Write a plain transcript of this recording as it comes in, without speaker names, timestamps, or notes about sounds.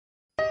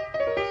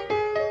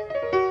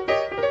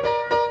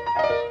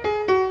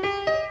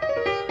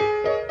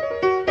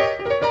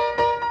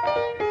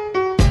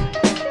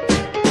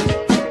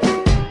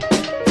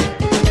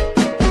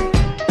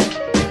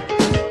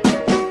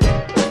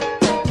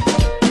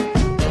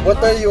What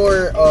are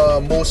your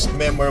most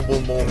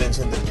memorable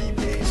moments in the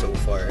PBA so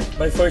far?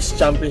 My first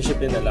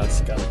championship in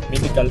Alaska.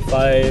 Mythical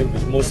 5,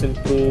 with most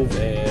improved,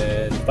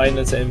 and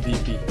finals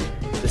MVP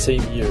the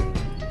same year.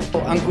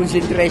 Ang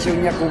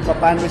concentration niya kung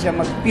paano siya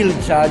mag-build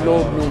sa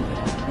loob ng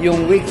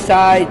yung weak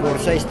side or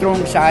sa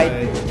strong side,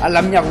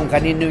 alam niya kung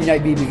kanino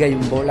niya ibibigay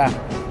yung bola.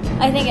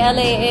 I think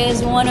LA is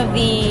one of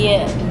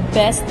the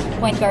best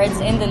point guards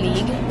in the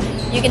league.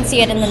 You can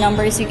see it in the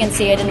numbers, you can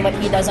see it in what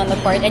he does on the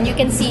court, and you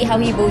can see how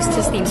he boosts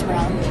his teams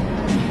around.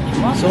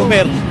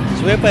 Super,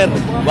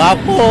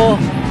 guwapo,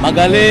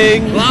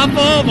 magaling,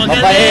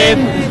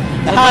 mabait,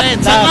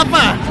 saka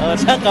pa.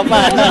 Saka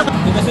pa.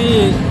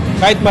 Kasi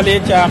kahit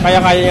maliit siya, kaya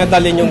niya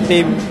dalhin yung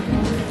team.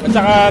 At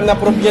saka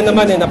na-prove niya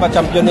naman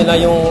napa-champion nila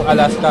yung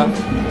Alaska.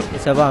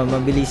 Isa pa,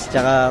 mabilis,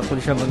 tsaka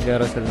kung siya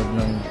maglaro sa loob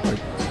ng court.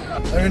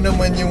 Ano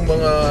naman yung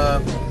mga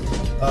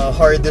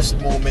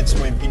hardest moments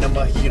mo, yung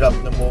pinamahirap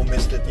na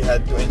moments that you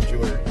had to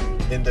endure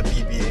in the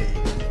PBA?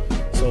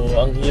 So,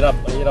 ang hirap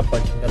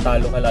pag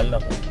natalo ka, lalo na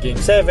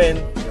Game 7,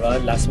 di ba?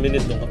 Last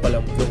minute, doon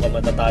ka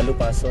matatalo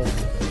pa. So,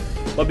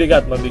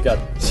 mabigat.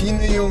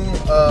 Sino yung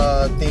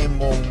team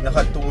mong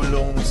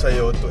nakatulong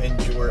sa'yo to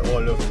endure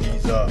all of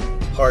these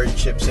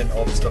hardships and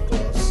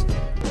obstacles?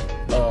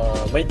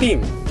 My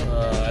team,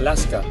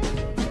 Alaska.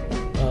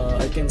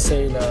 I can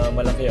say na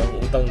malaki ang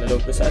utang na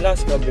loob ko sa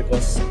Alaska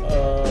because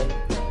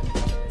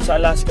sa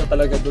Alaska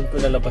talaga doon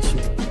ko nalabas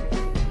yung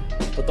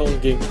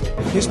totoong game ko.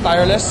 He's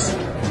tireless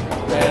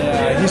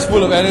and he's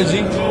full of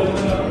energy.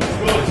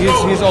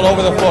 He's all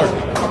over the floor.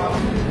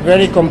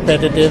 Very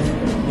competitive.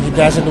 He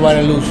doesn't want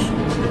to lose.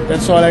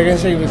 That's all I can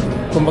say.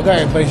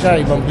 Kumbaga, iba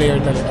siya, ibang player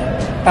talaga.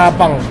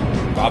 Tapang.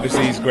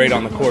 Obviously, he's great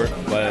on the court,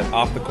 but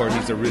off the court,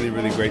 he's a really,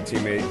 really great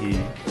teammate.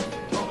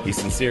 He's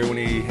sincere when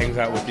he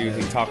hangs out with you.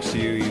 He talks to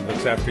you. He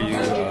looks after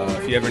you.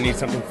 If you ever need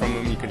something from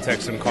him, you can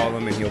text him, call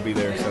him, and he'll be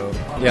there. So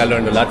yeah, I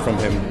learned a lot from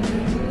him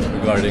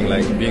regarding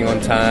like being on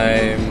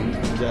time.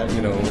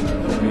 You know,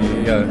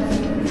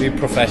 be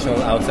professional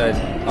outside,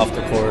 off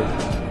the court.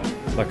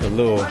 Like a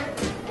little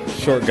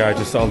short guy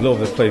just all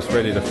over the place,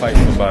 ready to fight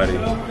somebody.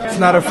 He's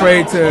not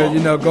afraid to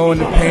go in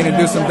the paint and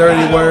do some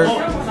dirty work.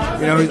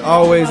 He's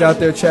always out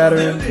there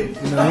chattering.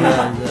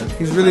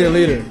 He's really a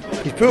leader.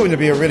 He's proven to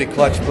be a really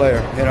clutch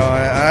player.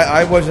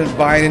 I wasn't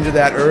buying into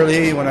that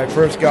early when I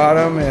first got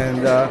him,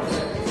 and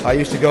I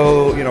used to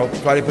go,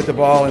 try to put the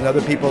ball in other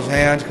people's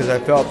hands because I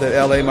felt that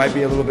LA might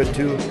be a little bit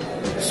too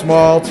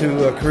small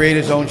to create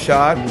his own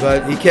shot.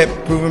 But he kept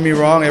proving me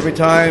wrong. Every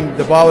time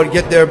the ball would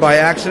get there by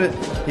accident,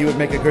 he would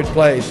make a good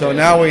play. So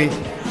now we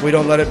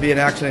don't let it be an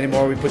accident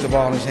anymore. We put the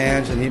ball in his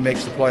hands and he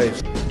makes the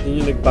plays.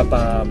 Yun yung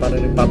parang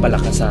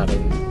nagpapalakas sa akin.